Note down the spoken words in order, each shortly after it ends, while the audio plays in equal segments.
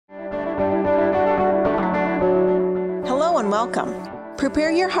welcome.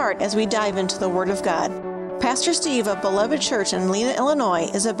 Prepare your heart as we dive into the Word of God. Pastor Steve of Beloved Church in Lena, Illinois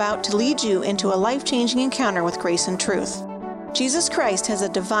is about to lead you into a life-changing encounter with grace and truth. Jesus Christ has a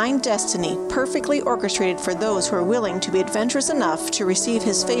divine destiny perfectly orchestrated for those who are willing to be adventurous enough to receive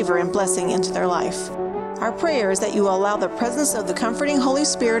His favor and blessing into their life. Our prayer is that you will allow the presence of the comforting Holy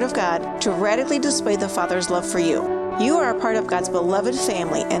Spirit of God to radically display the Father's love for you. You are a part of God's beloved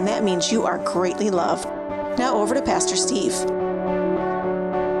family, and that means you are greatly loved. Now over to Pastor Steve.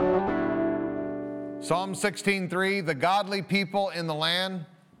 Psalm 16:3, the godly people in the land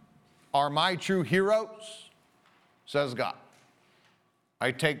are my true heroes, says God.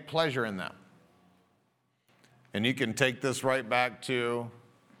 I take pleasure in them. And you can take this right back to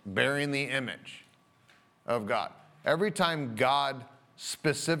bearing the image of God. Every time God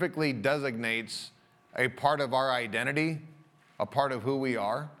specifically designates a part of our identity, a part of who we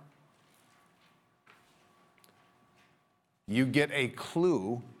are, you get a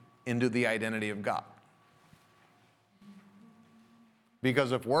clue into the identity of God.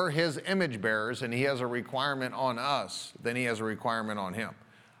 Because if we're His image bearers and He has a requirement on us, then He has a requirement on Him.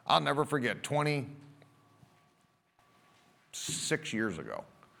 I'll never forget, 26 years ago,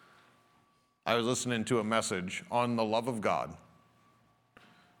 I was listening to a message on the love of God.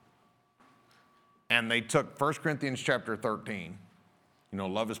 And they took 1 Corinthians chapter 13. You know,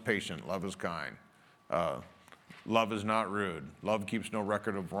 love is patient, love is kind. Love is not rude. Love keeps no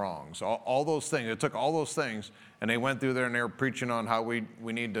record of wrongs. All those things. It took all those things, and they went through there and they were preaching on how we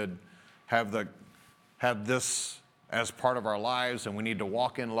need to have this as part of our lives, and we need to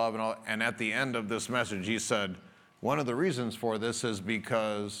walk in love and all. And at the end of this message, he said, one of the reasons for this is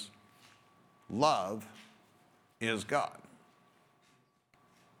because love is God.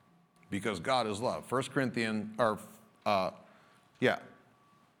 Because God is love. 1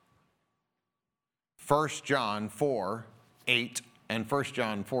 John 4:8 and 1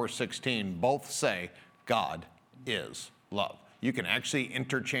 John 4:16 both say God is love. You can actually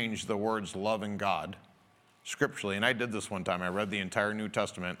interchange the words love and God scripturally. And I did this one time. I read the entire New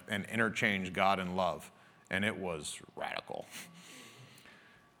Testament and interchanged God and love. And it was radical.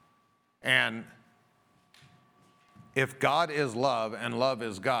 And if God is love and love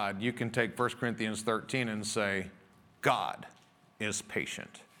is God, you can take 1 Corinthians 13 and say, God is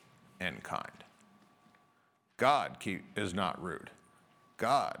patient and kind. God is not rude.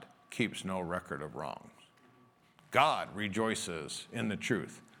 God keeps no record of wrongs. God rejoices in the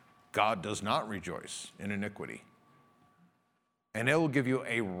truth. God does not rejoice in iniquity. And it will give you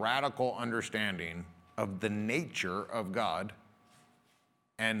a radical understanding of the nature of God.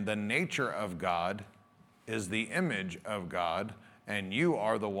 And the nature of God is the image of God, and you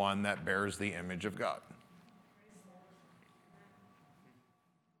are the one that bears the image of God.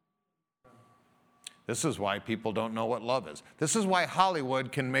 This is why people don't know what love is. This is why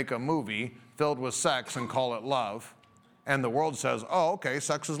Hollywood can make a movie filled with sex and call it love, and the world says, oh, okay,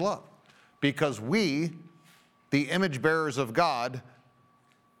 sex is love. Because we, the image bearers of God,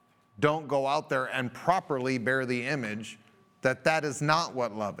 don't go out there and properly bear the image that is not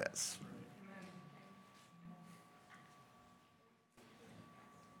what love is.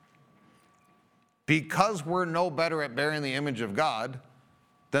 Because we're no better at bearing the image of God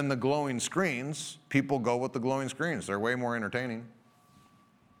than the glowing screens, people go with the glowing screens. They're way more entertaining.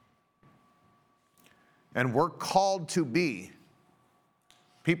 And we're called to be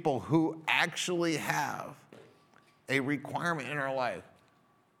people who actually have a requirement in our life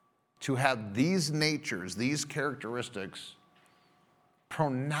to have these natures, these characteristics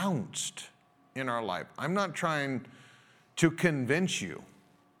pronounced in our life. I'm not trying to convince you,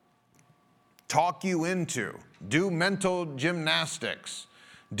 talk you into, do mental gymnastics,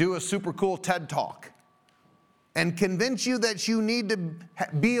 do a super cool TED Talk, and convince you that you need to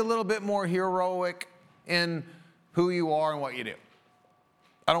be a little bit more heroic in who you are and what you do.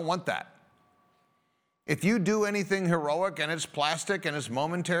 I don't want that. If you do anything heroic and it's plastic and it's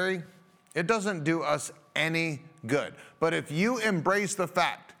momentary, it doesn't do us any good. But if you embrace the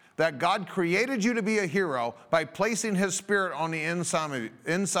fact that God created you to be a hero by placing His Spirit on the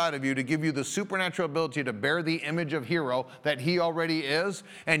inside of you to give you the supernatural ability to bear the image of hero that He already is,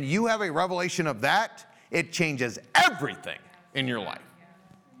 and you have a revelation of that, it changes everything in your life.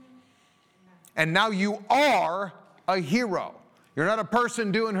 And now you are a hero. You're not a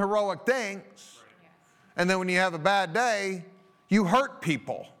person doing heroic things, and then when you have a bad day, you hurt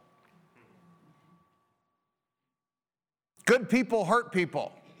people. Good people hurt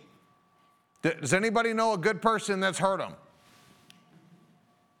people. Does anybody know a good person that's hurt them?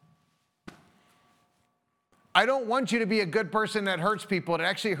 I don't want you to be a good person that hurts people. It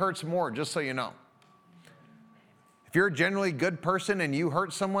actually hurts more, just so you know. If you're a generally good person and you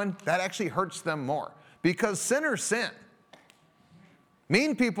hurt someone, that actually hurts them more. Because sinners sin.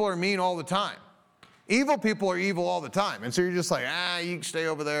 Mean people are mean all the time. Evil people are evil all the time. And so you're just like, you can stay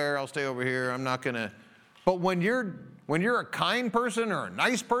over there, I'll stay over here, I'm not gonna. But when you're a kind person or a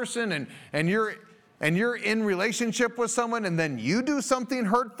nice person and you're in relationship with someone and then you do something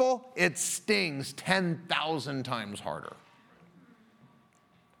hurtful, it stings 10,000 times harder.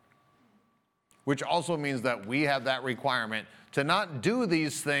 Which also means that we have that requirement to not do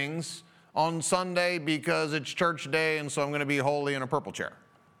these things on Sunday because it's church day and so I'm going to be holy in a purple chair.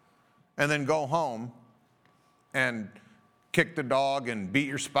 And then go home and kick the dog and beat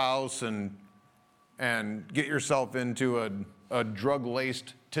your spouse and get yourself into a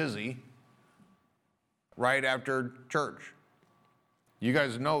drug-laced tizzy right after church. You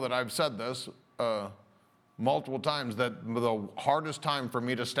guys know that I've said this multiple times, that the hardest time for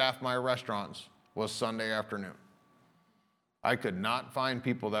me to staff my restaurants was Sunday afternoon. I could not find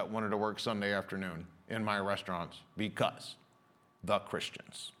people that wanted to work Sunday afternoon in my restaurants because the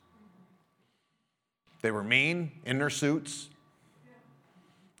Christians. They were mean in their suits.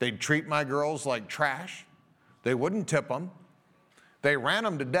 They'd treat my girls like trash. They wouldn't tip them. They ran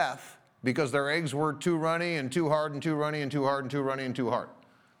them to death because their eggs were too runny and too hard and too runny and too hard and too runny and too hard.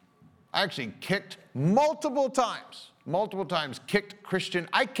 I actually kicked multiple times,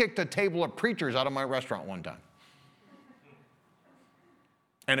 I kicked a table of preachers out of my restaurant one time.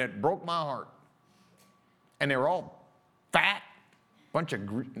 And it broke my heart. And they were all fat, bunch of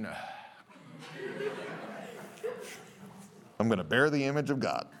I'm going to bear the image of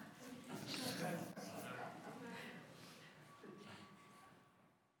God.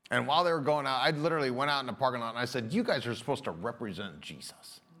 And while they were going out, I literally went out in the parking lot and I said, you guys are supposed to represent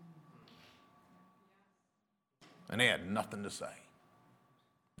Jesus. And they had nothing to say.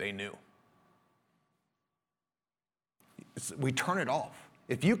 They knew. We turn it off.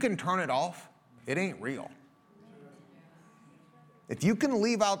 If you can turn it off, it ain't real. If you can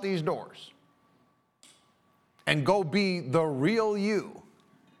leave out these doors and go be the real you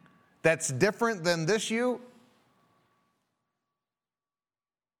that's different than this you,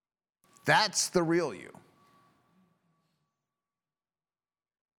 that's the real you.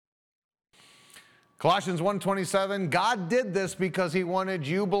 Colossians 1:27, God did this because he wanted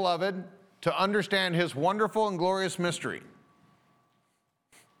you, beloved, to understand his wonderful and glorious mystery.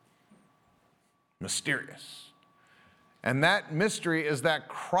 Mysterious. And that mystery is that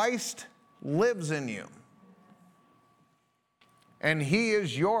Christ lives in you. And he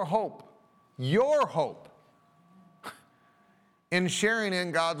is your hope in sharing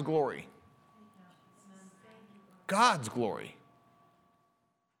in God's glory. God's glory.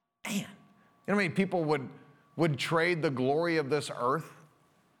 Man, you know how many people would trade the glory of this earth,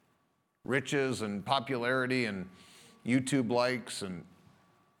 riches and popularity and YouTube likes, and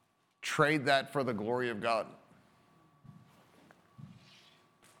trade that for the glory of God?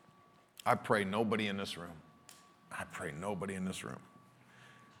 I pray nobody in this room.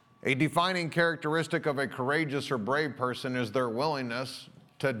 A defining characteristic of a courageous or brave person is their willingness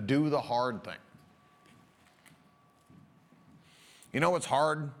to do the hard thing. You know what's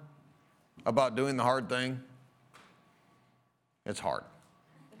hard about doing the hard thing? It's hard.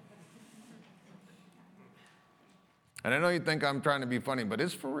 And I know you think I'm trying to be funny, but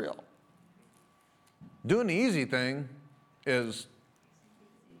it's for real. Doing the easy thing is,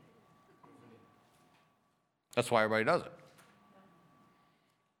 that's why everybody does it.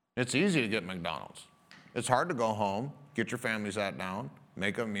 It's easy to get McDonald's. It's hard to go home, get your family sat down,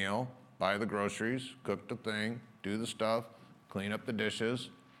 make a meal, buy the groceries, cook the thing, do the stuff, clean up the dishes.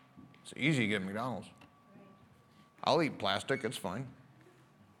 It's easy to get McDonald's. I'll eat plastic, it's fine.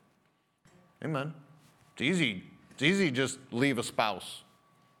 Amen. It's easy to just leave a spouse.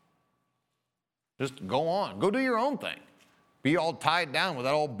 Just go on, go do your own thing. Be all tied down with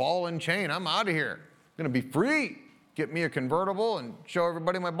that old ball and chain. I'm out of here. I'm going to be free. Get me a convertible and show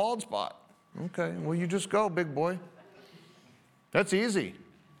everybody my bald spot. Okay, well, you just go, big boy. That's easy.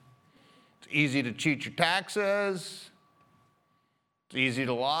 It's easy to cheat your taxes. It's easy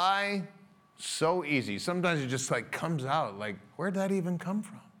to lie. So easy. Sometimes it just like comes out like, where'd that even come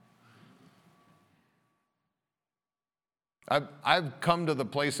from? I've come to the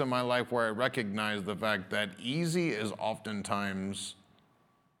place in my life where I recognize the fact that easy is oftentimes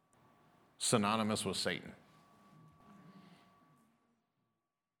synonymous with Satan.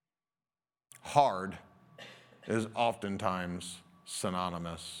 Hard is oftentimes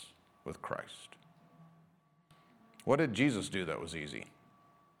synonymous with Christ. What did Jesus do that was easy?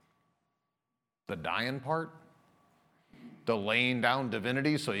 The dying part? The laying down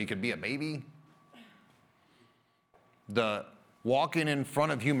divinity so you could be a baby? the walking in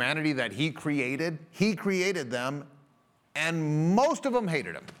front of humanity that he created them, and most of them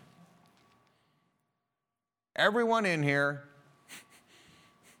hated him. Everyone in here,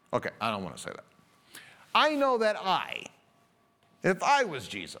 okay, I don't want to say that. I know that if I was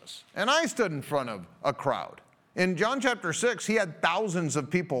Jesus and I stood in front of a crowd, in John chapter 6, he had thousands of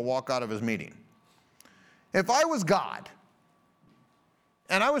people walk out of his meeting. If I was God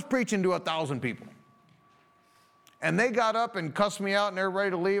and I was preaching to 1,000 people and they got up and cussed me out and they're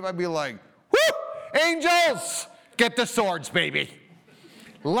ready to leave, I'd be like, whoo, angels, get the swords, baby.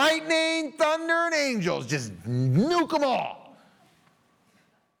 Lightning, thunder, and angels, just nuke them all.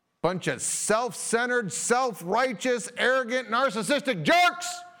 Bunch of self-centered, self-righteous, arrogant, narcissistic jerks.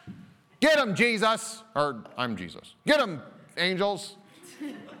 Get them, Jesus. Or, I'm Jesus. Get them, angels.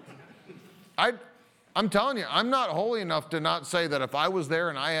 I'm telling you, I'm not holy enough to not say that if I was there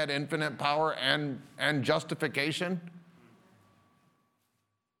and I had infinite power and justification,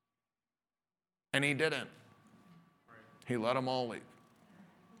 and he didn't. He let them all leave.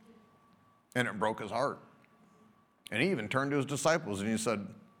 And it broke his heart. And he even turned to his disciples and he said,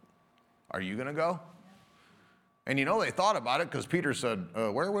 are you going to go? And you know they thought about it because Peter said,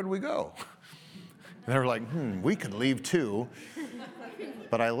 where would we go? And they were like, we could leave too.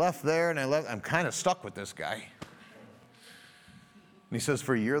 But I left there and I'm kind of stuck with this guy. And he says,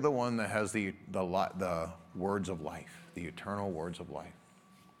 for you're the one that has the words of life, the eternal words of life.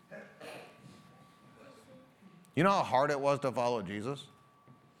 You know how hard it was to follow Jesus?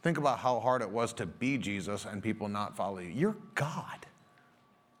 Think about how hard it was to be Jesus and people not follow you. You're God.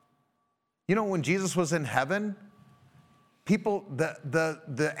 You know, when Jesus was in heaven, people,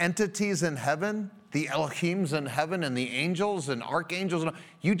 the entities in heaven, the Elohims in heaven and the angels and archangels,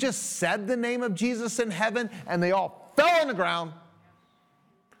 you just said the name of Jesus in heaven and they all fell on the ground,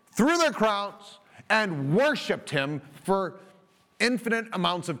 threw their crowns, and worshiped him for infinite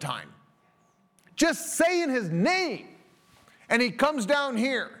amounts of time. Just saying his name. And he comes down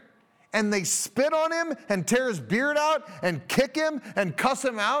here and they spit on him and tear his beard out and kick him and cuss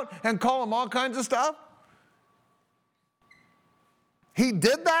him out and call him all kinds of stuff. He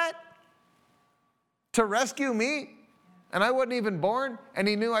did that to rescue me, and I wasn't even born, and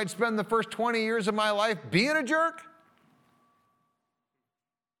he knew I'd spend the first 20 years of my life being a jerk.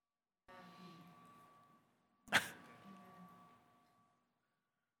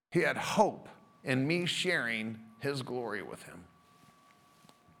 He had hope in me sharing his glory with him.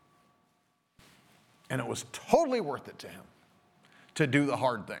 And it was totally worth it to him to do the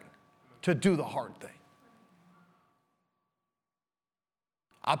hard thing,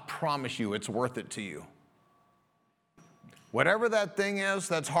 I promise you it's worth it to you. Whatever that thing is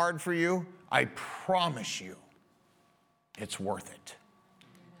that's hard for you, I promise you it's worth it.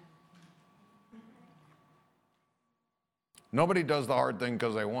 Nobody does the hard thing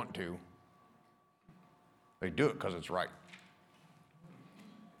because they want to. They do it because it's right.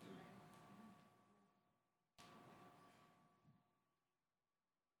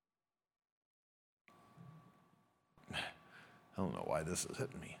 I don't know why this is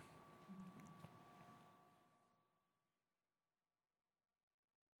hitting me.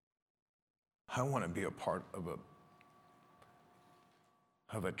 I want to be a part of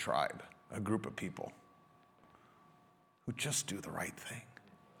a tribe, a group of people who just do the right thing.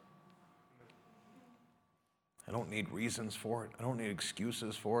 I don't need reasons for it. I don't need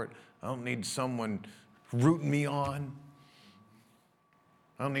excuses for it. I don't need someone rooting me on.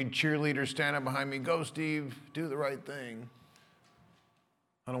 I don't need cheerleaders standing behind me. Go, Steve, do the right thing.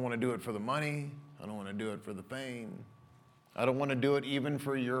 I don't want to do it for the money. I don't want to do it for the fame. I don't want to do it even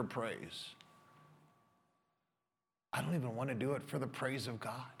for your praise. I don't even want to do it for the praise of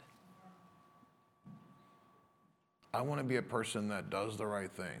God. I want to be a person that does the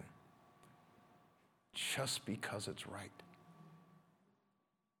right thing just because it's right.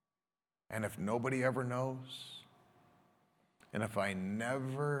 And if nobody ever knows, and if I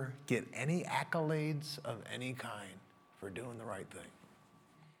never get any accolades of any kind for doing the right thing,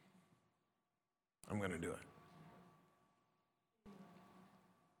 I'm going to do it.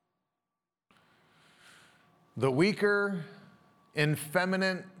 The weaker,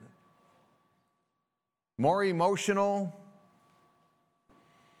 effeminate, more emotional,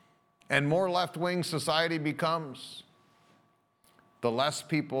 and more left-wing society becomes, the less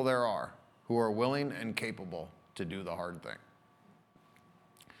people there are who are willing and capable to do the hard thing.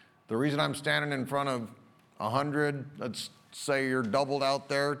 The reason I'm standing in front of 100, let's say you're doubled out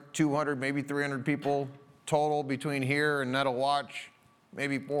there, 200, maybe 300 people total between here and Nettle Watch,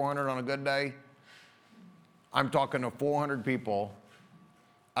 maybe 400 on a good day. I'm talking to 400 people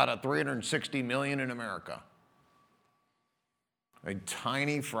out of 360 million in America. A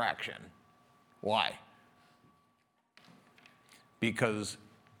tiny fraction. Why? Because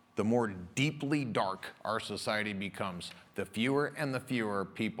the more deeply dark our society becomes, the fewer and the fewer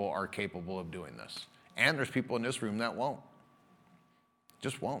people are capable of doing this. And there's people in this room that won't.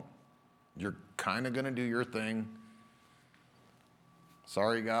 Just won't. You're kind of going to do your thing.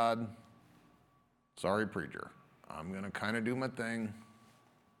 Sorry, God. Sorry, preacher. I'm going to kind of do my thing.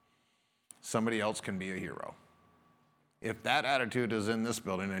 Somebody else can be a hero. If that attitude is in this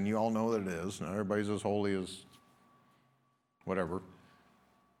building, and you all know that it is, not everybody's as holy as whatever,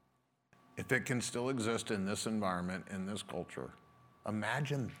 if it can still exist in this environment, in this culture,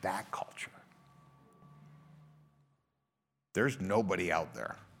 imagine that culture. There's nobody out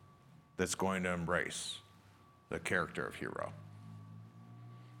there that's going to embrace the character of hero.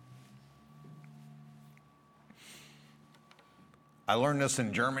 I learned this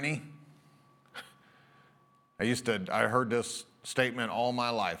in Germany. I heard this statement all my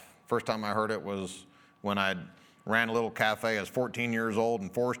life. First time I heard it was when I ran a little cafe. I was 14 years old in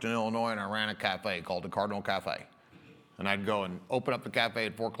Forreston, Illinois, and I ran a cafe called the Cardinal Cafe. And I'd go and open up the cafe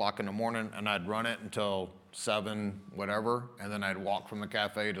at 4 o'clock in the morning, and I'd run it until 7, whatever, and then I'd walk from the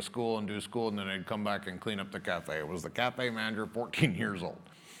cafe to school and do school, and then I'd come back and clean up the cafe. It was the cafe manager, 14 years old.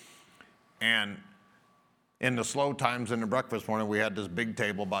 And in the slow times in the breakfast morning, we had this big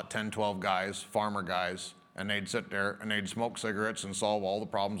table, about 10, 12 guys, farmer guys, and they'd sit there and they'd smoke cigarettes and solve all the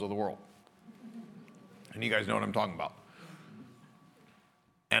problems of the world. And you guys know what I'm talking about.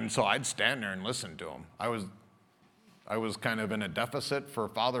 And so I'd stand there and listen to them. I was kind of in a deficit for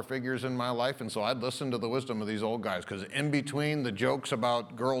father figures in my life, and so I'd listen to the wisdom of these old guys, because in between the jokes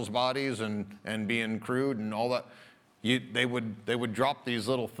about girls' bodies and being crude and all that, they would drop these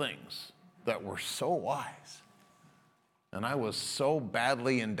little things that were so wise. And I was so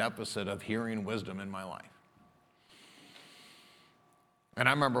badly in deficit of hearing wisdom in my life. And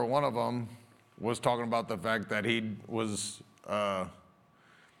I remember one of them was talking about the fact that he was kind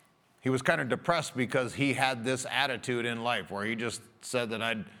of depressed because he had this attitude in life where he just said that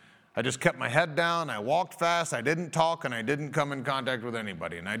I just kept my head down, I walked fast, I didn't talk, and I didn't come in contact with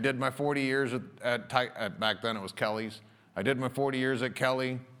anybody. And I did my 40 years at back then it was Kelly's. I did my 40 years at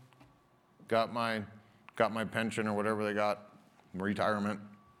Kelly, got my pension or whatever they got, retirement.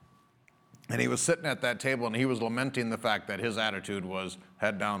 And he was sitting at that table and he was lamenting the fact that his attitude was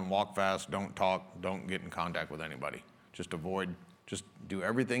head down, walk fast, don't talk, don't get in contact with anybody. Just do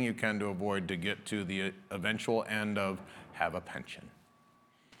everything you can to avoid to get to the eventual end of have a pension.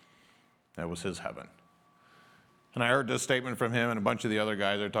 That was his heaven. And I heard this statement from him and a bunch of the other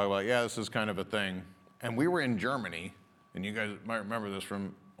guys. They're talking about, yeah, this is kind of a thing. And we were in Germany, and you guys might remember this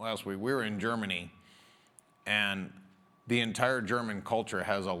from last week. We were in Germany, and the entire German culture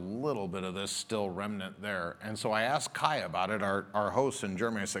has a little bit of this still remnant there. And so I asked Kai about it, our host in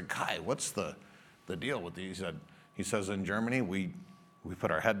Germany. I said, Kai, what's the deal with these? He says, in Germany, we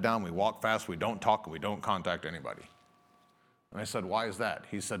put our head down, we walk fast, we don't talk, and we don't contact anybody. And I said, why is that?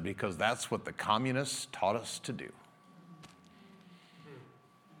 He said, because that's what the communists taught us to do.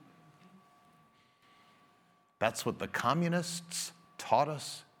 That's what the communists taught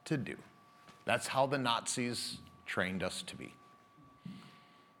us to do. That's how the Nazis trained us to be.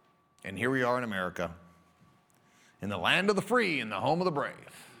 And here we are in America, in the land of the free, in the home of the brave,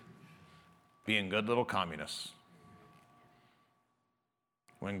 being good little communists,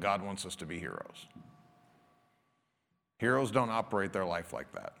 when God wants us to be heroes. Heroes don't operate their life like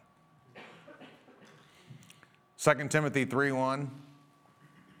that. 2 Timothy 3:1.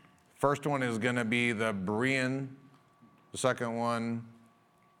 First one is going to be the Berean. The second one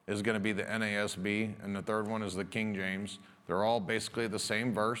is going to be the NASB, and the third one is the King James. They're all basically the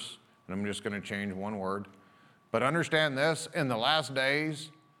same verse, and I'm just going to change one word. But understand this, in the last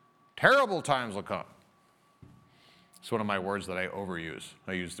days, terrible times will come. It's one of my words that I overuse.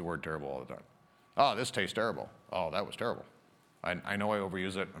 I use the word terrible all the time. Oh, this tastes terrible. Oh, that was terrible. I know I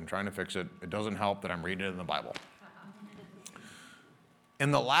overuse it. I'm trying to fix it. It doesn't help that I'm reading it in the Bible.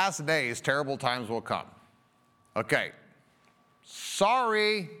 In the last days, terrible times will come. Okay.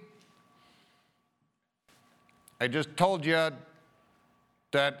 Sorry. I just told you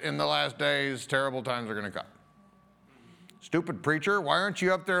that in the last days, terrible times are going to come. Stupid preacher, why aren't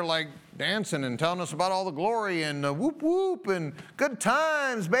you up there like dancing and telling us about all the glory and the whoop whoop and good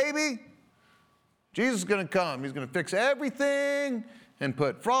times, baby? Jesus is going to come. He's going to fix everything and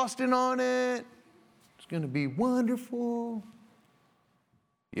put frosting on it. It's going to be wonderful.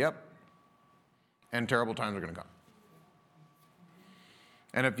 Yep. And terrible times are going to come.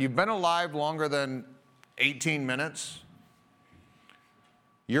 And if you've been alive longer than 18 minutes,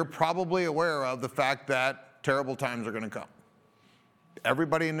 you're probably aware of the fact that terrible times are going to come.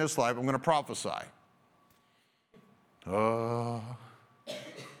 Everybody in this life, I'm going to prophesy. Feel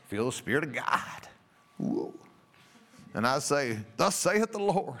the Spirit of God. Whoa. And I say, thus saith the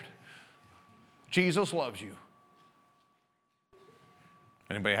Lord, Jesus loves you.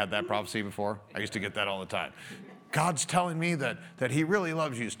 Anybody had that prophecy before? I used to get that all the time. God's telling me that he really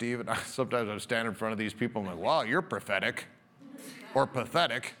loves you, Steve. And sometimes I stand in front of these people and I'm like, wow, you're prophetic or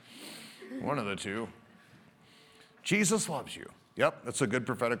pathetic. One of the two. Jesus loves you. Yep, that's a good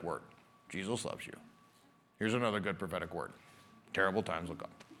prophetic word. Jesus loves you. Here's another good prophetic word. Terrible times will come.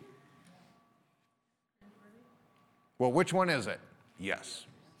 Well, which one is it? Yes.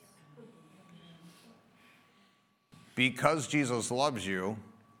 Because Jesus loves you,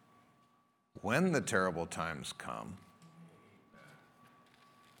 when the terrible times come,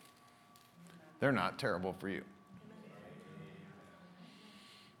 they're not terrible for you.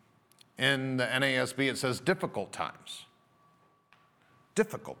 In the NASB, it says difficult times.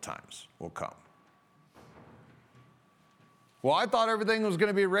 Difficult times will come. Well, I thought everything was going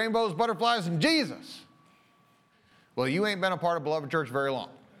to be rainbows, butterflies, and Jesus. Well, you ain't been a part of Beloved Church very long.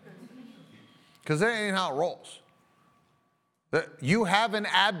 Because that ain't how it rolls. You have an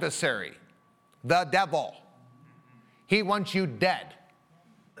adversary, the devil. He wants you dead.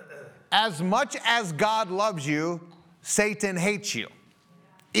 As much as God loves you, Satan hates you.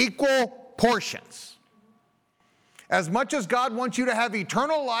 Equal portions. As much as God wants you to have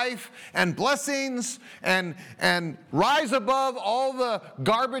eternal life and blessings and rise above all the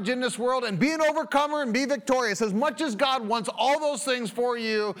garbage in this world and be an overcomer and be victorious, as much as God wants all those things for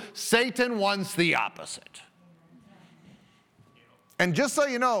you, Satan wants the opposite. And just so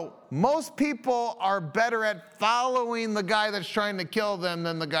you know, most people are better at following the guy that's trying to kill them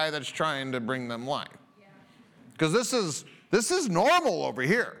than the guy that's trying to bring them life. Because this is normal over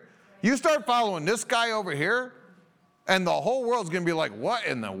here. You start following this guy over here, and the whole world's going to be like, what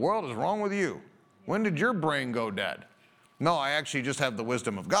in the world is wrong with you? When did your brain go dead? No, I actually just have the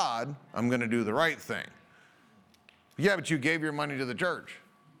wisdom of God. I'm going to do the right thing. Yeah, but you gave your money to the church.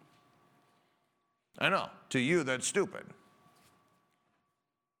 I know. To you, that's stupid.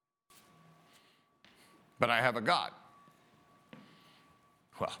 But I have a God.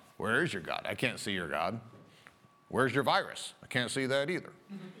 Well, where is your God? I can't see your God. Where's your virus? I can't see that either.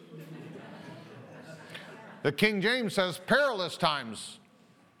 The King James says perilous times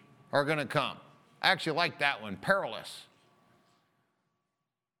are going to come. I actually like that one, perilous.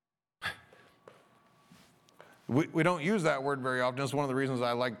 We don't use that word very often. It's one of the reasons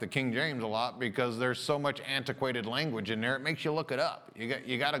I like the King James a lot, because there's so much antiquated language in there. It makes you look it up.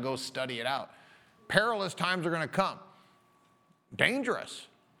 You got to go study it out. Perilous times are going to come. Dangerous.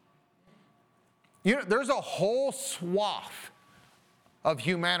 You know, there's a whole swath of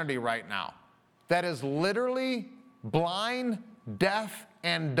humanity right now that is literally blind, deaf,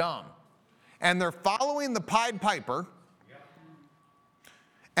 and dumb. And they're following the Pied Piper,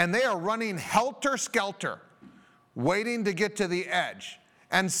 and they are running helter-skelter, waiting to get to the edge.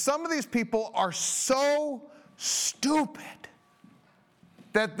 And some of these people are so stupid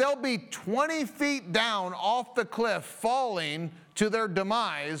that they'll be 20 feet down off the cliff, falling to their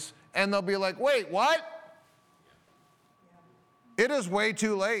demise, and they'll be like, wait, what? It is way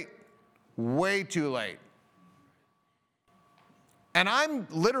too late. Way too late. And I'm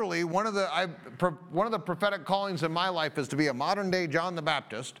literally one of the prophetic callings in my life is to be a modern day John the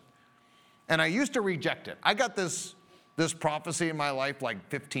Baptist. And I used to reject it. I got this prophecy in my life like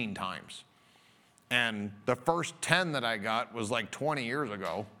 15 times. And the first 10 that I got was like 20 years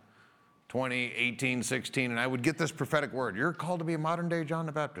ago, 20, 18, 16. And I would get this prophetic word. You're called to be a modern day John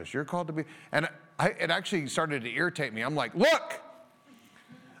the Baptist. You're called to be, and it actually started to irritate me. I'm like, look,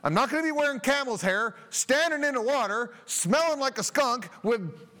 I'm not going to be wearing camel's hair, standing in the water, smelling like a skunk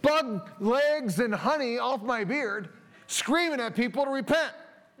with bug legs and honey off my beard, screaming at people to repent.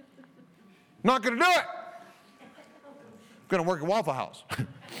 Not going to do it. I'm going to work at Waffle House.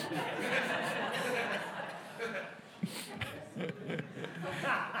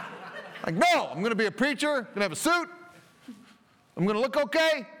 Like, no, I'm going to be a preacher, I'm going to have a suit, I'm going to look okay,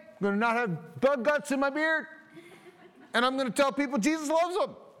 I'm going to not have bug guts in my beard, and I'm going to tell people Jesus loves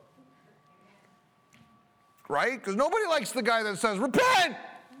them. Right? Because nobody likes the guy that says, repent!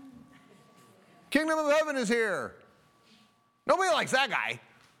 Kingdom of heaven is here. Nobody likes that guy.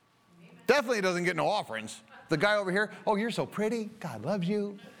 Definitely doesn't get no offerings. The guy over here, oh, you're so pretty, God loves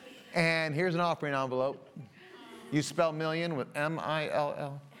you, and here's an offering envelope. You spell million with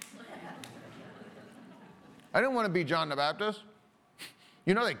M-I-L-L. I didn't want to be John the Baptist.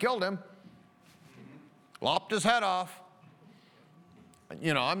 You know they killed him. Lopped his head off.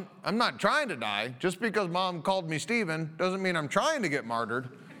 You know, I'm not trying to die. Just because Mom called me Stephen doesn't mean I'm trying to get martyred.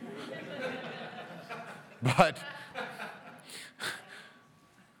 But,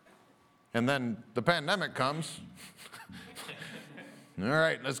 and then the pandemic comes. All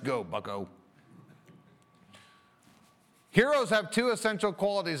right, let's go, bucko. Heroes have two essential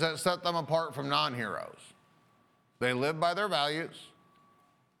qualities that set them apart from non-heroes. They live by their values,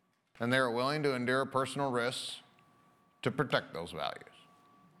 and they are willing to endure personal risks to protect those values.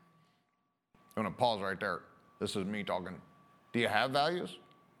 I'm going to pause right there. This is me talking. Do you have values?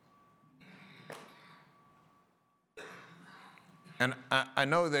 And I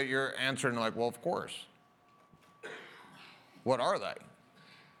know that you're answering like, well, of course. What are they?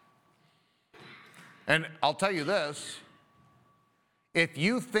 And I'll tell you this. If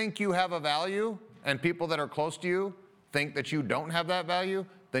you think you have a value and people that are close to you think that you don't have that value,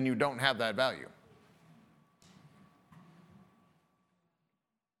 then you don't have that value.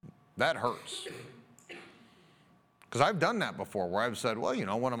 That hurts. Because I've done that before where I've said, well, you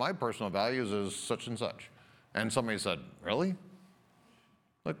know, one of my personal values is such and such. And somebody said, really?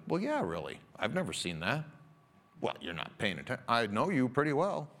 Like, well, yeah, really. I've never seen that. Well, you're not paying attention. I know you pretty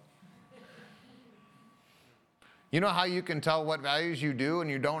well. You know how you can tell what values you do and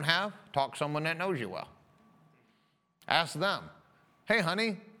you don't have? Talk to someone that knows you well. Ask them, hey,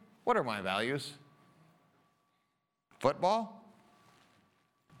 honey, what are my values? Football?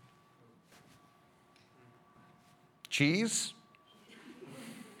 Cheese?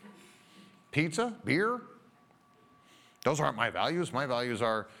 Pizza? Beer? Those aren't my values. My values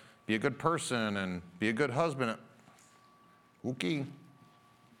are be a good person and be a good husband. Okay.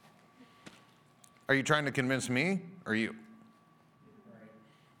 Are you trying to convince me or you? Right.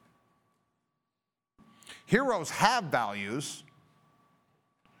 Heroes have values.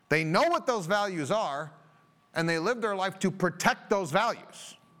 They know what those values are, and they live their life to protect those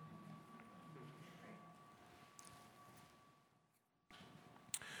values.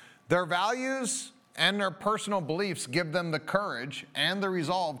 Their values and their personal beliefs give them the courage and the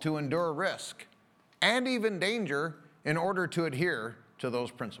resolve to endure risk and even danger in order to adhere to those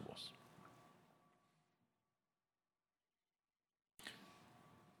principles.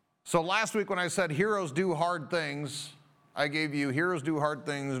 So last week when I said heroes do hard things, I gave you heroes do hard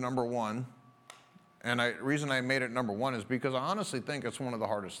things number one. And the reason I made it number one is because I honestly think it's one of the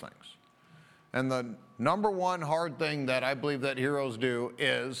hardest things. And the number one hard thing that I believe that heroes do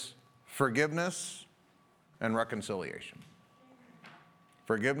is forgiveness and reconciliation.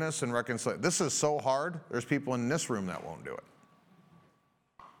 Forgiveness and reconciliation. This is so hard, there's people in this room that won't do it.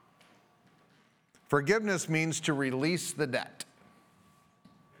 Forgiveness means to release the debt.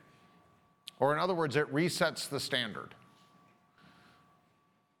 Or in other words, it resets the standard.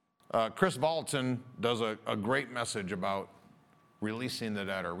 Chris Vaulton does a great message about releasing the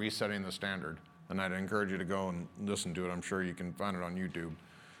debt or resetting the standard. And I'd encourage you to go and listen to it. I'm sure you can find it on YouTube.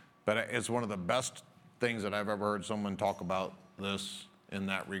 But it's one of the best things that I've ever heard someone talk about this in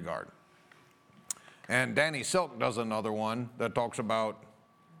that regard. And Danny Silk does another one that talks about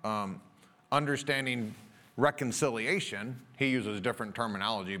understanding reconciliation. He uses different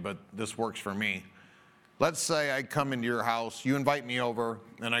terminology, but this works for me. Let's say I come into your house, you invite me over,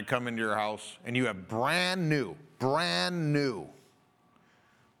 and I come into your house, and you have brand new,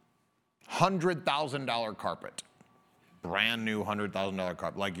 $100,000 carpet. Brand new $100,000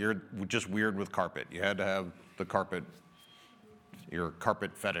 carpet. Like you're just weird with carpet. You had to have the carpet, you're a carpet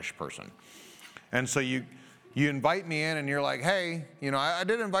fetish person. And so you invite me in and you're like, hey, you know, I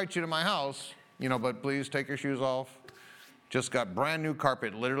did invite you to my house, you know, but please take your shoes off. Just got brand new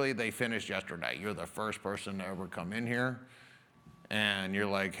carpet. Literally, they finished yesterday. You're the first person to ever come in here. And you're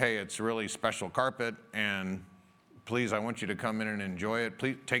like, hey, it's really special carpet. And please, I want you to come in and enjoy it.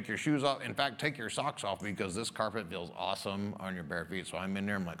 Please take your shoes off. In fact, take your socks off because this carpet feels awesome on your bare feet. So I'm in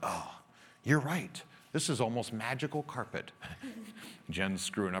there. I'm like, oh, you're right. This is almost magical carpet. Jen's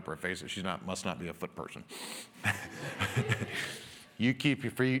screwing up her face. She must not be a foot person. You keep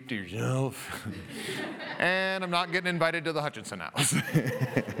your feet to yourself. And I'm not getting invited to the Hutchinson house.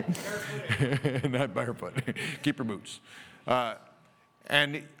 Not barefoot. Keep your boots.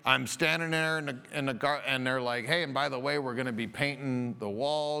 And I'm standing there in the car, and they're like, hey, and by the way, we're going to be painting the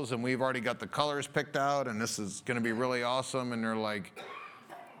walls, and we've already got the colors picked out, and this is going to be really awesome. And they're like,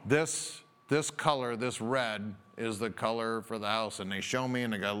 this color, this red, is the color for the house. And they show me,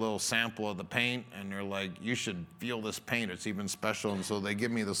 and they got a little sample of the paint, and they're like, you should feel this paint. It's even special. And so they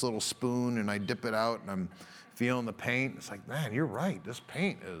give me this little spoon, and I dip it out, and I'm feeling the paint. It's like, man, you're right. This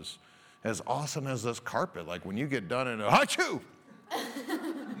paint is as awesome as this carpet. Like when you get done in a achoo!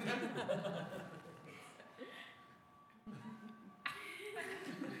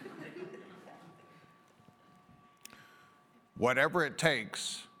 whatever it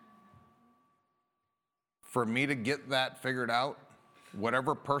takes for me to get that figured out,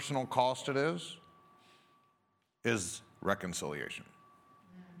 whatever personal cost it is reconciliation.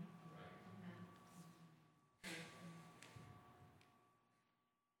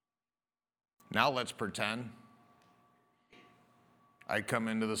 Now let's pretend I come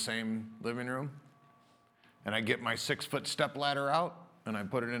into the same living room and I get my 6-foot step ladder out and I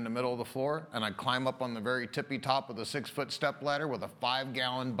put it in the middle of the floor and I climb up on the very tippy top of the 6-foot step ladder with a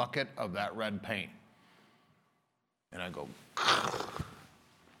 5-gallon bucket of that red paint. And I go,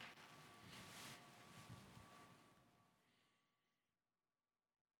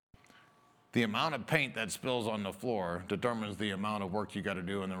 the amount of paint that spills on the floor determines the amount of work you got to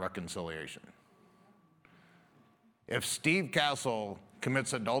do in the reconciliation. If Steve Castle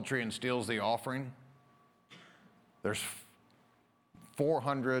commits adultery and steals the offering, there's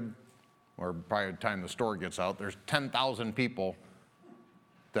 400, or by the time the story gets out, there's 10,000 people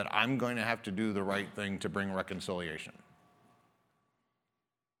that I'm going to have to do the right thing to bring reconciliation.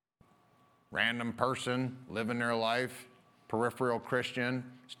 Random person, living their life, peripheral Christian,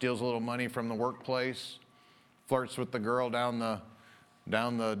 steals a little money from the workplace, flirts with the girl down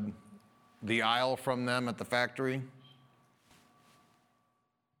the aisle from them at the factory.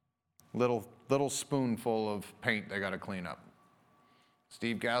 Little spoonful of paint they got to clean up.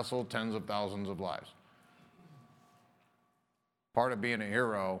 Steve Castle, tens of thousands of lives. Part of being a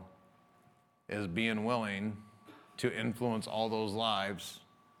hero is being willing to influence all those lives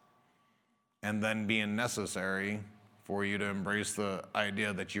and then being necessary for you to embrace the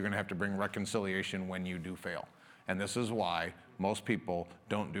idea that you're going to have to bring reconciliation when you do fail. And this is why most people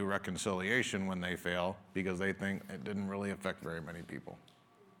don't do reconciliation when they fail, because they think it didn't really affect very many people.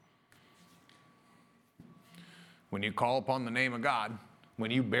 When you call upon the name of God, when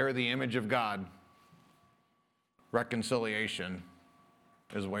you bear the image of God, reconciliation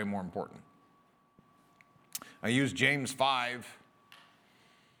is way more important. I use James 5,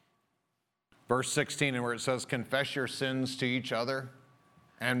 verse 16, where it says, confess your sins to each other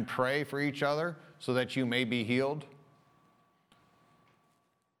and pray for each other so that you may be healed.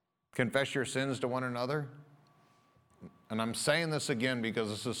 Confess your sins to one another. And I'm saying this again because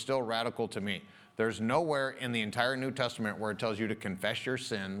this is still radical to me. There's nowhere in the entire New Testament where it tells you to confess your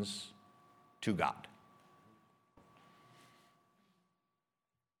sins to God.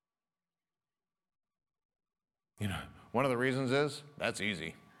 You know, one of the reasons is that's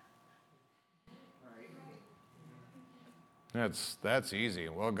easy. That's easy.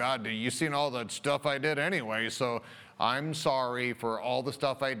 Well, God, you've seen all the stuff I did anyway, so I'm sorry for all the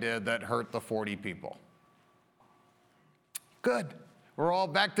stuff I did that hurt the 40 people. Good. We're all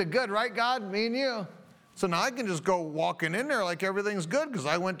back to good, right, God? Me and you. So now I can just go walking in there like everything's good because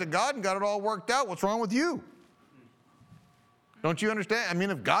I went to God and got it all worked out. What's wrong with you? Don't you understand? I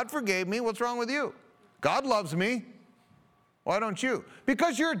mean, if God forgave me, what's wrong with you? God loves me. Why don't you?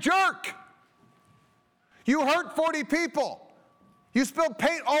 Because you're a jerk. You hurt 40 people. You spilled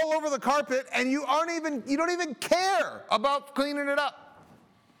paint all over the carpet and you don't even care about cleaning it up.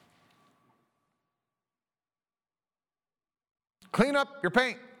 Clean up your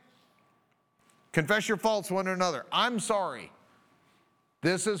paint. Confess your faults one to another. I'm sorry.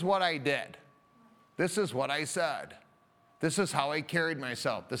 This is what I did. This is what I said. This is how I carried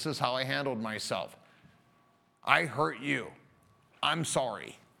myself. This is how I handled myself. I hurt you. I'm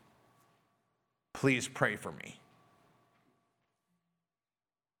sorry. Please pray for me.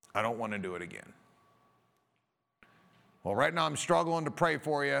 I don't want to do it again. Well, right now I'm struggling to pray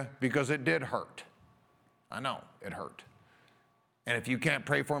for you because it did hurt. I know, it hurt. And if you can't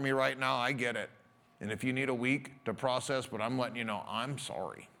pray for me right now, I get it. And if you need a week to process, but I'm letting you know, I'm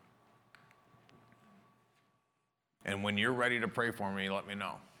sorry. And when you're ready to pray for me, let me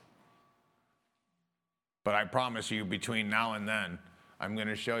know. But I promise you, between now and then, I'm going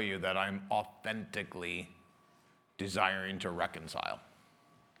to show you that I'm authentically desiring to reconcile.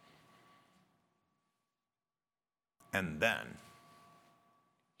 And then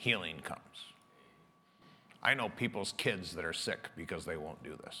healing comes. I know people's kids that are sick because they won't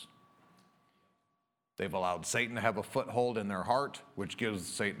do this. They've allowed Satan to have a foothold in their heart, which gives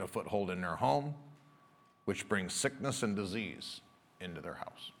Satan a foothold in their home, which brings sickness and disease into their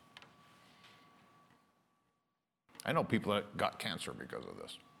house. I know people that got cancer because of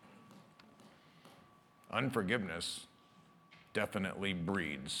this. Unforgiveness definitely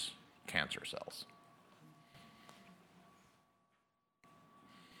breeds cancer cells.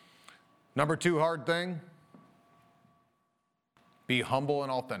 Number 2 hard thing, be humble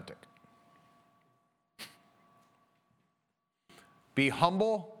and authentic. Be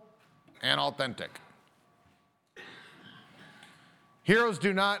humble and authentic. Heroes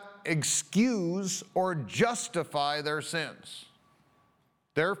do not excuse or justify their sins,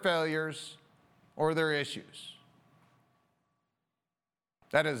 their failures, or their issues.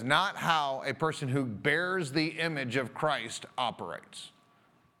 That is not how a person who bears the image of Christ operates.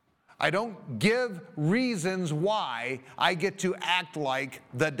 I don't give reasons why I get to act like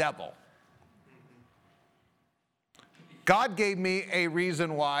the devil. God gave me a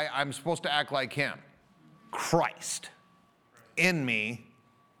reason why I'm supposed to act like him. Christ in me,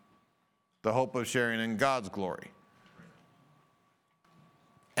 the hope of sharing in God's glory.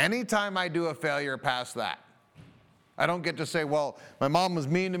 Anytime I do a failure past that, I don't get to say, well, my mom was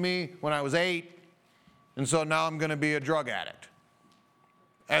mean to me when I was 8, and so now I'm going to be a drug addict.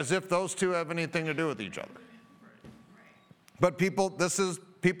 As if those two have anything to do with each other. But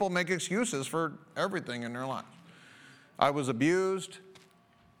people make excuses for everything in their lives. I was abused,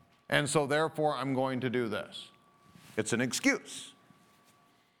 and so therefore I'm going to do this. It's an excuse.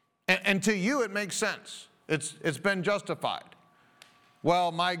 And to you it makes sense. It's been justified.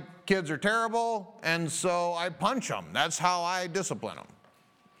 Well, my kids are terrible, and so I punch them. That's how I discipline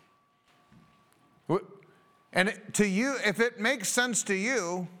them. And to you, if it makes sense to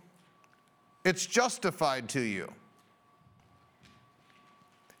you, it's justified to you.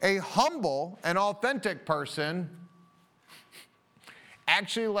 A humble and authentic person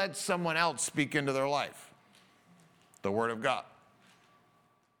actually lets someone else speak into their life. The Word of God.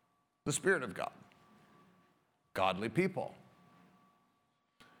 The Spirit of God. Godly people.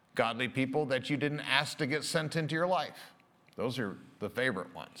 Godly people that you didn't ask to get sent into your life. Those are the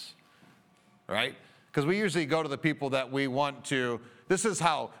favorite ones, right? Because we usually go to the people that we want to. This is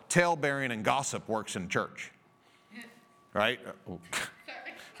how tale-bearing and gossip works in church, right? All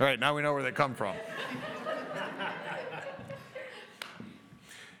right, now we know where they come from.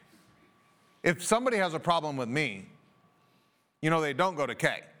 If somebody has a problem with me, they don't go to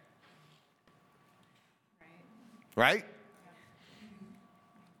Kay. Right?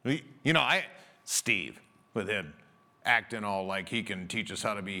 Steve, with him acting all like he can teach us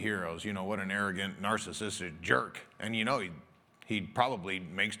how to be heroes. What an arrogant, narcissistic jerk. And he probably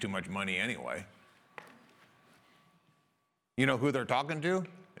makes too much money anyway. You know who they're talking to?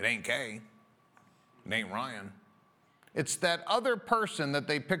 It ain't Kay. It ain't Ryan. It's that other person that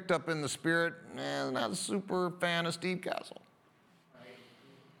they picked up in the spirit. Not a super fan of Steve Castle.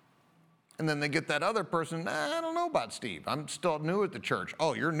 And then they get that other person, I don't know about Steve. I'm still new at the church.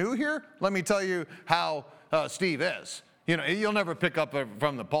 Oh, you're new here? Let me tell you how Steve is. You'll never pick up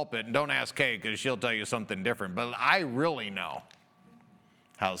from the pulpit, and don't ask Kay because she'll tell you something different. But I really know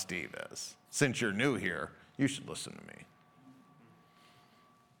how Steve is. Since you're new here, you should listen to me.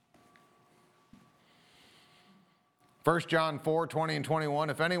 1 John 4, 20 and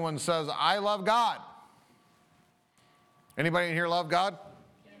 21, if anyone says, I love God. Anybody in here love God?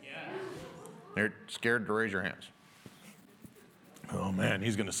 They're scared to raise your hands. Oh man,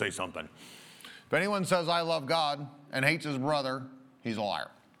 he's going to say something. If anyone says, I love God, and hates his brother, he's a liar.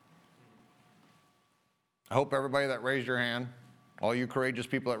 I hope everybody that raised your hand, all you courageous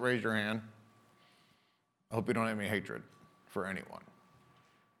people that raised your hand, I hope you don't have any hatred for anyone.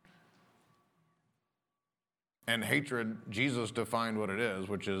 And hatred, Jesus defined what it is,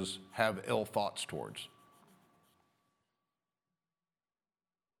 which is have ill thoughts towards.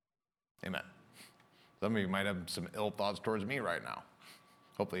 Amen. Some of you might have some ill thoughts towards me right now.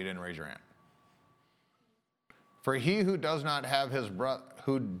 Hopefully you didn't raise your hand. For he who does not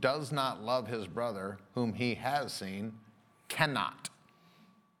love his brother whom he has seen cannot.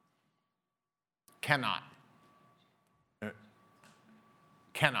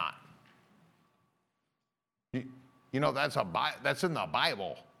 That's in the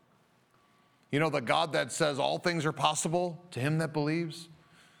Bible. The God that says all things are possible to him that believes.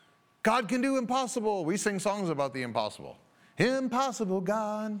 God can do impossible. We sing songs about the impossible. Impossible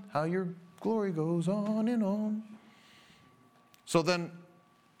God, how your glory goes on and on. So then,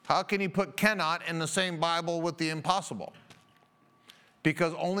 how can you put cannot in the same Bible with the impossible?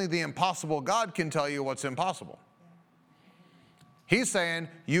 Because only the impossible God can tell you what's impossible. He's saying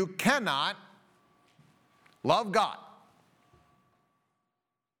you cannot love God.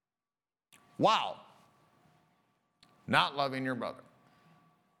 Wow. Not loving your brother.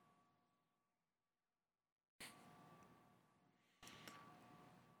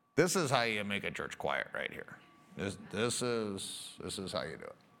 This is how you make a church quiet right here. This is how you do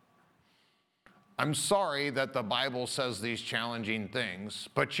it. I'm sorry that the Bible says these challenging things,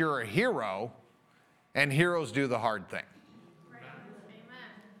 but you're a hero, and heroes do the hard thing. Right. Amen.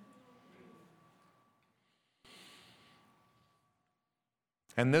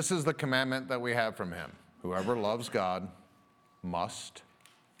 And this is the commandment that we have from him. Whoever loves God must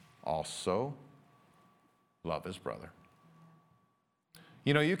also love his brother.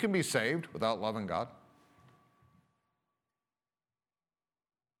 You know, you can be saved without loving God.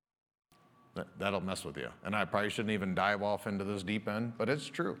 That'll mess with you. And I probably shouldn't even dive off into this deep end, but it's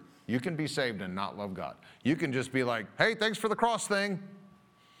true. You can be saved and not love God. You can just be like, hey, thanks for the cross thing.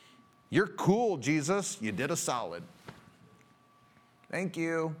 You're cool, Jesus. You did a solid. Thank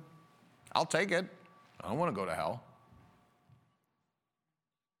you. I'll take it. I don't want to go to hell.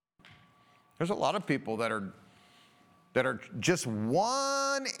 There's a lot of people that are just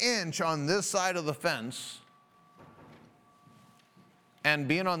 1 inch on this side of the fence. And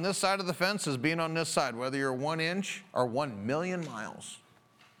being on this side of the fence is being on this side, whether you're 1 inch or 1 million miles.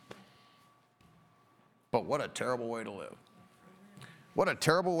 But what a terrible way to live. What a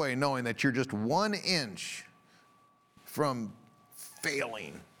terrible way knowing that you're just 1 inch from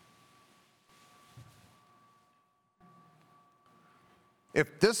failing.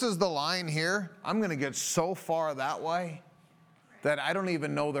 If this is the line here, I'm going to get so far that way that I don't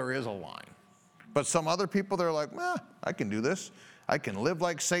even know there is a line. But some other people, they're like, I can do this. I can live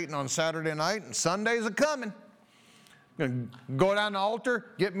like Satan on Saturday night, and Sundays are coming. I'm going to go down the altar,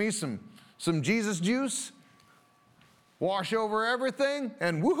 get me some Jesus juice, wash over everything,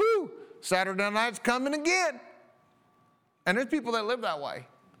 and woohoo, Saturday night's coming again. And there's people that live that way.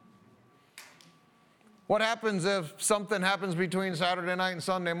 What happens if something happens between Saturday night and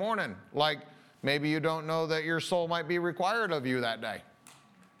Sunday morning? Like maybe you don't know that your soul might be required of you that day.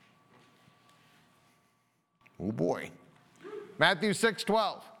 Oh boy. Matthew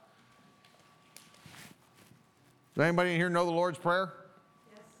 6:12. Does anybody in here know the Lord's Prayer?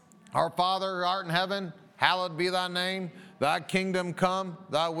 Yes. Our Father who art in heaven, hallowed be thy name. Thy kingdom come,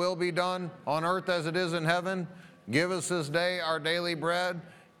 thy will be done on earth as it is in heaven. Give us this day our daily bread,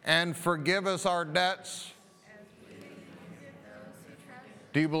 and forgive us our debts.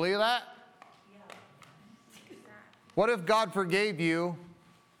 Do you believe that? What if God forgave you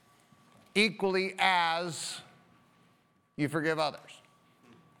equally as you forgive others?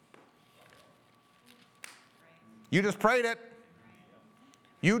 You just prayed it.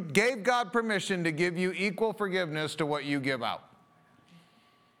 You gave God permission to give you equal forgiveness to what you give out.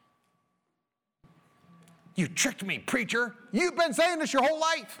 You tricked me, preacher. You've been saying this your whole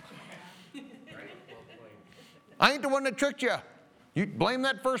life. I ain't the one that tricked you. You blame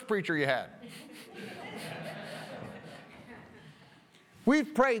that first preacher you had.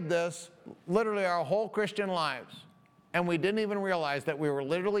 We've prayed this literally our whole Christian lives, and we didn't even realize that we were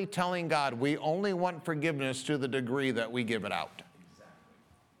literally telling God we only want forgiveness to the degree that we give it out.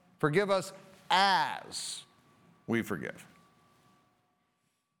 Forgive us as we forgive.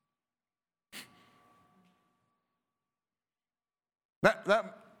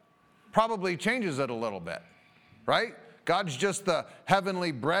 That probably changes it a little bit, right? God's just the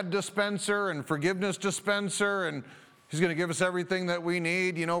heavenly bread dispenser and forgiveness dispenser, and he's going to give us everything that we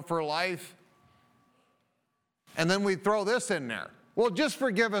need, for life. And then we throw this in there. Well, just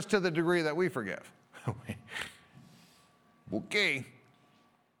forgive us to the degree that we forgive. Okay.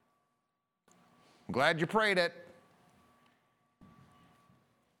 I'm glad you prayed it.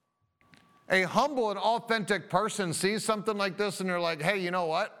 A humble and authentic person sees something like this and they're like, hey, you know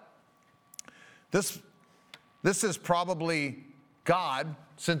what? This is probably God,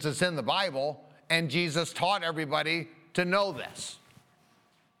 since it's in the Bible, and Jesus taught everybody to know this.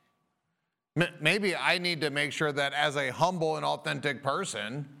 Maybe I need to make sure that as a humble and authentic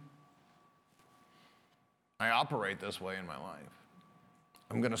person, I operate this way in my life.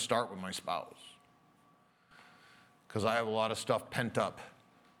 I'm going to start with my spouse, because I have a lot of stuff pent up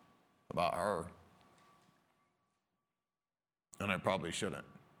about her, and I probably shouldn't.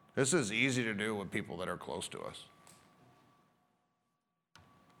 This is easy to do with people that are close to us.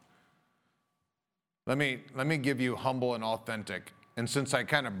 Let me give you humble and authentic. And since I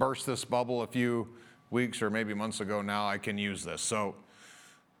kind of burst this bubble a few weeks or maybe months ago now, I can use this. So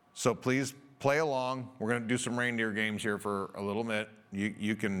please play along. We're going to do some reindeer games here for a little bit.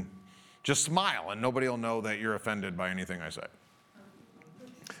 You can just smile and nobody will know that you're offended by anything I say.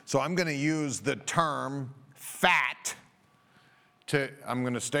 So I'm going to use the term fat I'm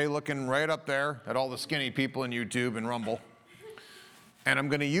going to stay looking right up there at all the skinny people in YouTube and Rumble. And I'm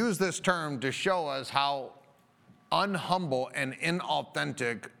going to use this term to show us how unhumble and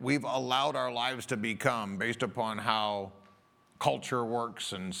inauthentic we've allowed our lives to become based upon how culture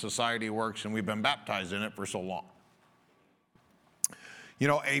works and society works, and we've been baptized in it for so long.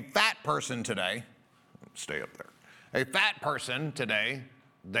 A fat person today, stay up there. A fat person today,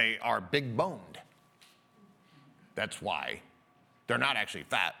 they are big boned. That's why. They're not actually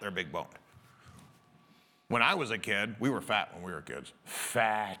fat, they're big boned. When I was a kid, we were fat when we were kids.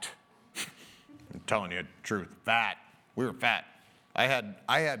 Fat. I'm telling you the truth, fat. We were fat. I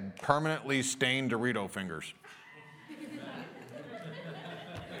had permanently stained Dorito fingers.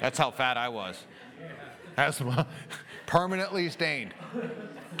 That's how fat I was. That's permanently stained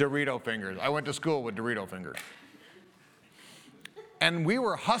Dorito fingers. I went to school with Dorito fingers. And we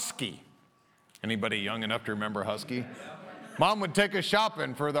were husky. Anybody young enough to remember husky? Mom would take us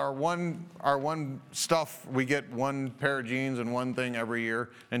shopping for our one stuff. We get one pair of jeans and one thing every year.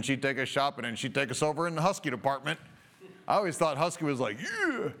 And she'd take us shopping and she'd take us over in the husky department. I always thought husky was like,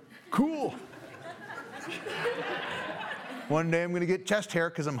 yeah, cool. One day I'm going to get chest hair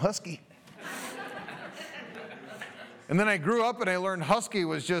because I'm husky. And then I grew up and I learned husky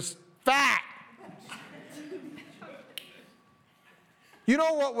was just fat. You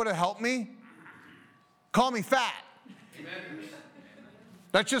know what would have helped me? Call me fat.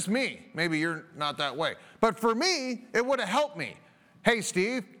 That's just me. Maybe you're not that way. But for me, it would have helped me. Hey,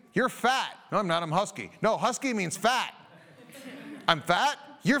 Steve, you're fat. No, I'm not. I'm husky. No, husky means fat. I'm fat?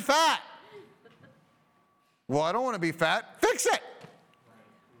 You're fat. Well, I don't want to be fat. Fix it.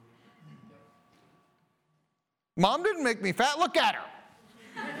 Mom didn't make me fat. Look at her.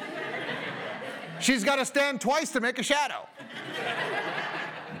 She's got to stand twice to make a shadow.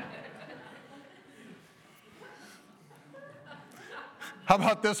 How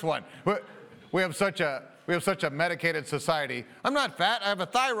about this one? We have such a medicated society. I'm not fat. I have a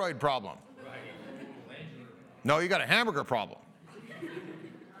thyroid problem. No, you got a hamburger problem.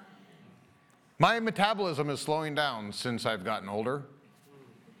 My metabolism is slowing down since I've gotten older.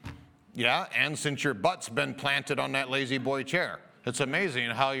 Yeah, and since your butt's been planted on that lazy boy chair. It's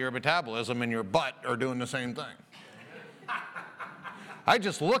amazing how your metabolism and your butt are doing the same thing. I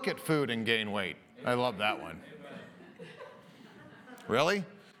just look at food and gain weight. I love that one. Really?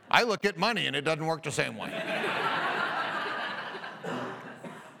 I look at money and it doesn't work the same way.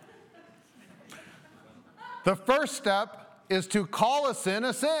 The first step is to call a sin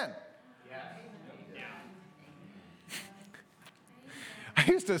a sin. I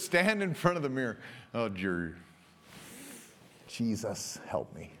used to stand in front of the mirror. Oh, dear. Jesus,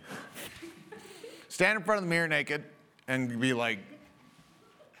 help me. Stand in front of the mirror naked and be like,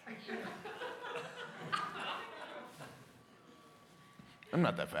 I'm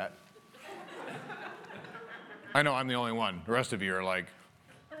not that fat. I know I'm the only one. The rest of you are like,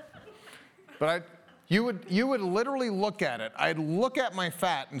 but you would literally look at it. I'd look at my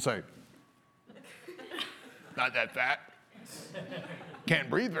fat and say, not that fat. Can't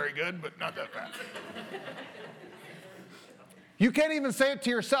breathe very good, but not that fat. You can't even say it to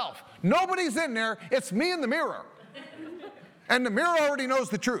yourself. Nobody's in there. It's me in the mirror. And the mirror already knows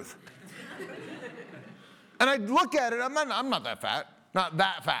the truth. And I'd look at it. I'm not that fat. Not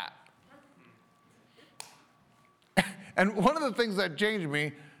that fat. And one of the things that changed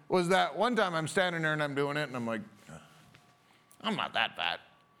me was that one time I'm standing there and I'm doing it and I'm like, I'm not that fat.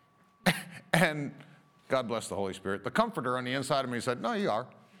 And God bless the Holy Spirit. The comforter on the inside of me said, no, you are.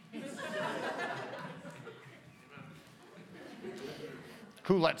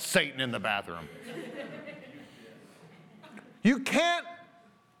 Who let Satan in the bathroom? You can't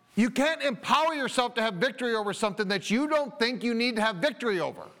empower yourself to have victory over something that you don't think you need to have victory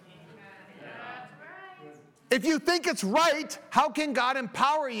over. If you think it's right, how can God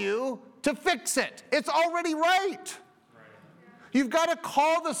empower you to fix it? It's already right. You've got to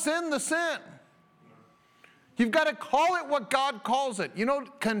call the sin the sin. You've got to call it what God calls it. You know,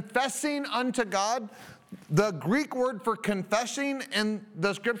 confessing unto God, the Greek word for confessing in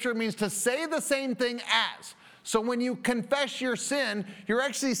the scripture means to say the same thing as. So when you confess your sin, you're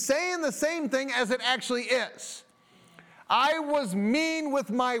actually saying the same thing as it actually is. I was mean with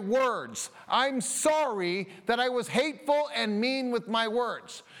my words. I'm sorry that I was hateful and mean with my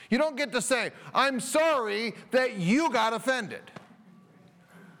words. You don't get to say, I'm sorry that you got offended.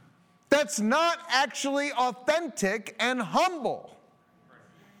 That's not actually authentic and humble.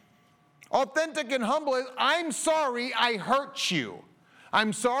 Authentic and humble is, I'm sorry I hurt you.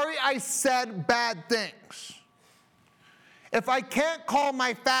 I'm sorry I said bad things. If I can't call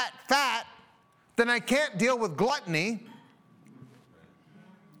my fat fat, then I can't deal with gluttony,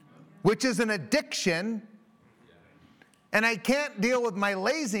 which is an addiction, and I can't deal with my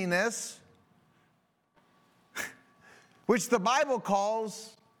laziness, which the Bible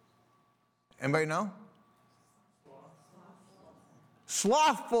calls, anybody know?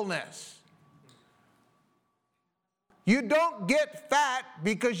 Slothfulness. You don't get fat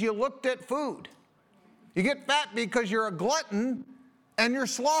because you looked at food. You get fat because you're a glutton and you're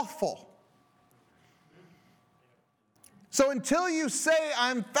slothful. So until you say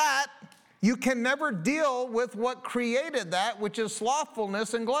I'm fat, you can never deal with what created that, which is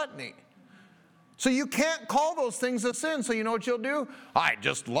slothfulness and gluttony. So you can't call those things a sin. So you know what you'll do? I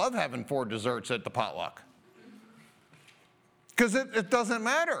just love having 4 desserts at the potluck. Because it doesn't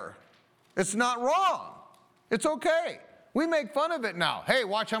matter. It's not wrong. It's okay. We make fun of it now. Hey,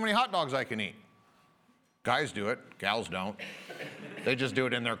 watch how many hot dogs I can eat. Guys do it. Gals don't. They just do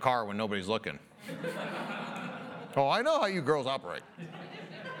it in their car when nobody's looking. Oh, I know how you girls operate.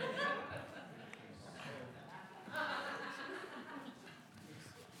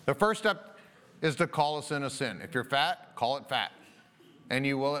 The first step is to call a sin a sin. If you're fat, call it fat. And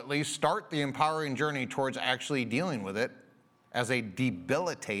you will at least start the empowering journey towards actually dealing with it as a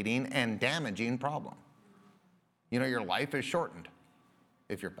debilitating and damaging problem. You know, your life is shortened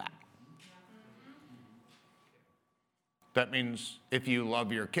if you're fat. That means if you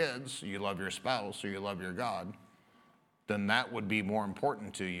love your kids, you love your spouse, or you love your God, then that would be more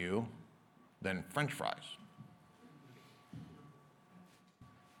important to you than French fries.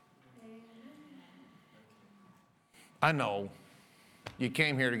 I know you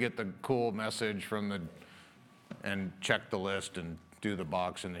came here to get the cool message and check the list and do the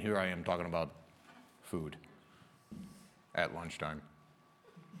box, and here I am talking about food at lunchtime.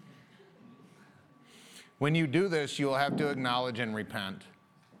 When you do this, you'll have to acknowledge and repent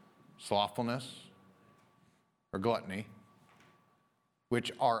slothfulness or gluttony,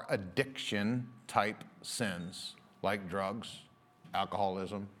 which are addiction-type sins like drugs,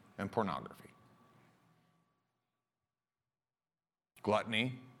 alcoholism, and pornography.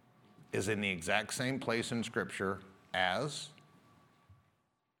 Gluttony is in the exact same place in Scripture as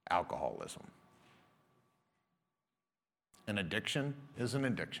alcoholism. An addiction is an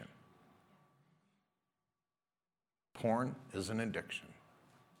addiction. Porn is an addiction.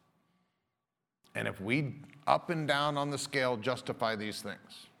 And if we up and down on the scale justify these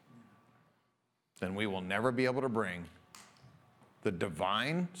things, then we will never be able to bring the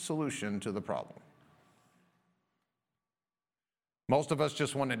divine solution to the problem. Most of us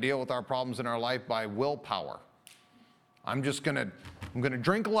just want to deal with our problems in our life by willpower. I'm going to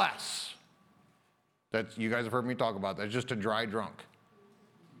drink less. You guys have heard me talk about that. It's just a dry drunk.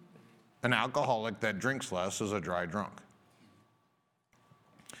 An alcoholic that drinks less is a dry drunk.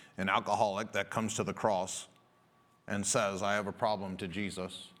 An alcoholic that comes to the cross and says, I have a problem to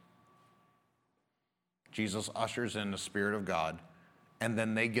Jesus. Jesus ushers in the Spirit of God, and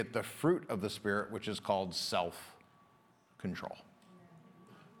then they get the fruit of the Spirit, which is called self-control.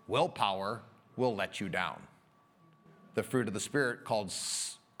 Willpower will let you down. The fruit of the Spirit called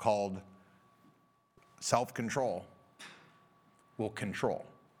self-control will control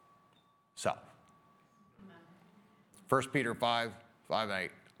self. 1 Peter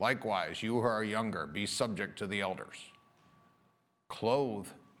 5:8. Likewise, you who are younger, be subject to the elders. Clothe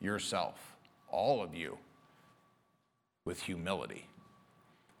yourself, all of you, with humility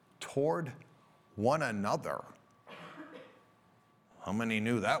toward one another. How many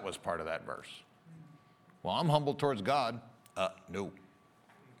knew that was part of that verse? Well, I'm humble towards God. No.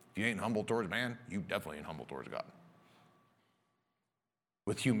 If you ain't humble towards man, you definitely ain't humble towards God.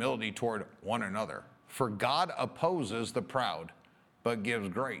 With humility toward one another. For God opposes the proud, but gives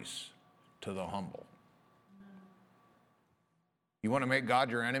grace to the humble. You want to make God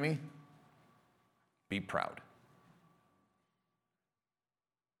your enemy? Be proud.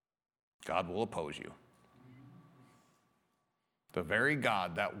 God will oppose you. The very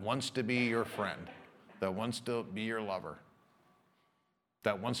God that wants to be your friend, that wants to be your lover,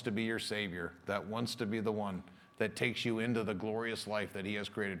 that wants to be your Savior, that wants to be the one that takes you into the glorious life that He has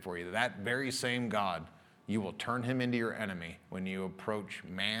created for you, that very same God, you will turn Him into your enemy when you approach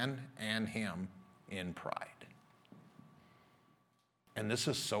man and Him in pride. And this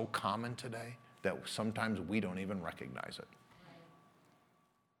is so common today that sometimes we don't even recognize it.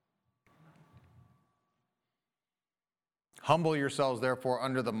 Humble yourselves, therefore,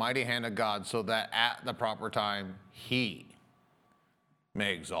 under the mighty hand of God, so that at the proper time He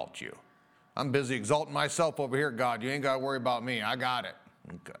may exalt you. I'm busy exalting myself over here, God. You ain't got to worry about me. I got it.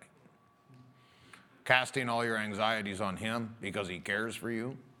 Okay. Casting all your anxieties on Him because He cares for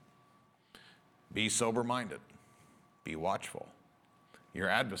you. Be sober-minded. Be watchful. Your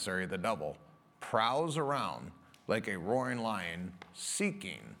adversary, the devil, prowls around like a roaring lion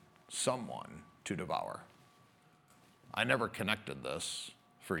seeking someone to devour. I never connected this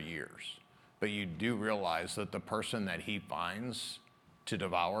for years, but you do realize that the person that he finds to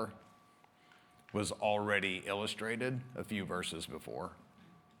devour was already illustrated a few verses before.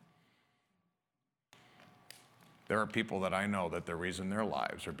 There are people that I know that the reason their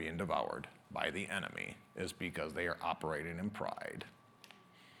lives are being devoured by the enemy is because they are operating in pride.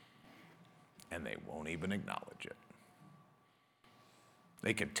 and they won't even acknowledge it.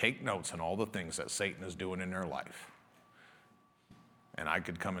 They could take notes on all the things that Satan is doing in their life. And I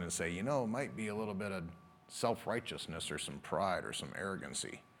could come in and say, it might be a little bit of self-righteousness or some pride or some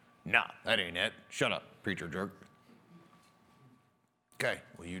arrogancy. Nah, that ain't it. Shut up, preacher jerk. Okay,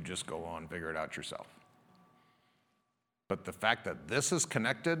 well, you just go on and figure it out yourself. But the fact that this is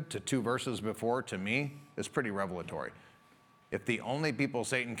connected to 2 verses before, to me, is pretty revelatory. If the only people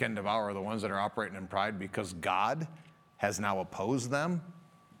Satan can devour are the ones that are operating in pride because God has now opposed them,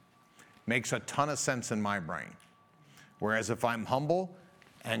 makes a ton of sense in my brain. Whereas if I'm humble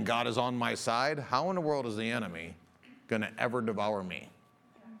and God is on my side, how in the world is the enemy going to ever devour me?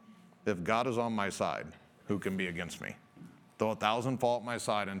 If God is on my side, who can be against me? Though 1,000 fall at my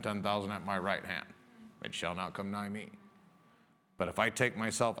side and 10,000 at my right hand, it shall not come nigh me. But if I take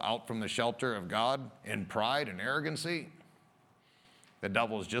myself out from the shelter of God in pride and arrogancy, the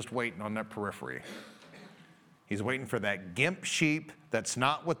devil is just waiting on that periphery. He's waiting for that gimp sheep that's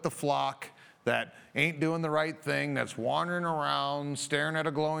not with the flock, that ain't doing the right thing, that's wandering around, staring at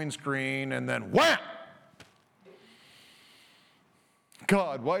a glowing screen, and then wham!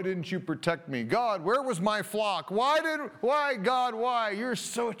 God, why didn't you protect me? God, where was my flock? Why, God, why? You're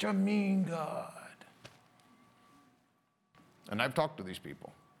such a mean God. And I've talked to these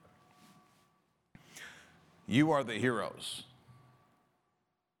people. You are the heroes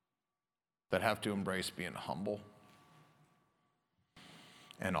that have to embrace being humble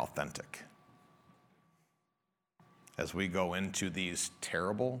and authentic as we go into these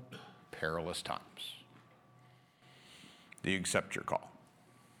terrible, perilous times. Do you accept your call?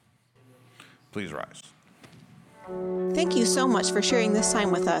 Please rise. Thank you so much for sharing this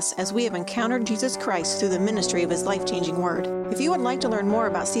time with us as we have encountered Jesus Christ through the ministry of his life-changing word. If you would like to learn more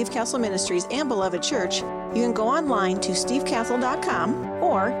about Steve Castle Ministries and Beloved Church, you can go online to stevecastle.com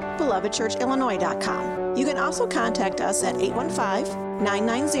or belovedchurchillinois.com. You can also contact us at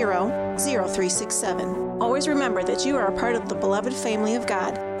 815-990-0367. Always remember that you are a part of the beloved family of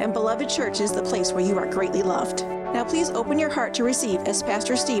God, and Beloved Church is the place where you are greatly loved. Now please open your heart to receive as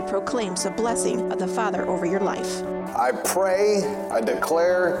Pastor Steve proclaims the blessing of the Father over your life. I pray, I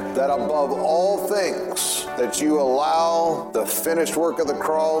declare that above all things, that you allow the finished work of the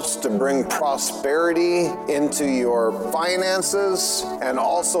cross to bring prosperity into your finances and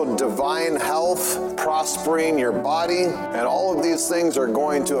also divine health, prospering your body. And all of these things are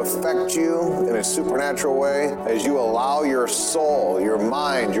going to affect you in a supernatural way as you allow your soul, your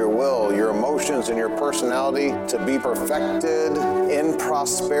mind, your will, your emotions, and your personality to be perfected in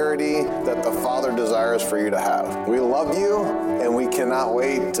prosperity that the Father desires for you to have. We love you, and we cannot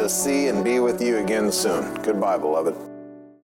wait to see and be with you again soon. Goodbye, beloved.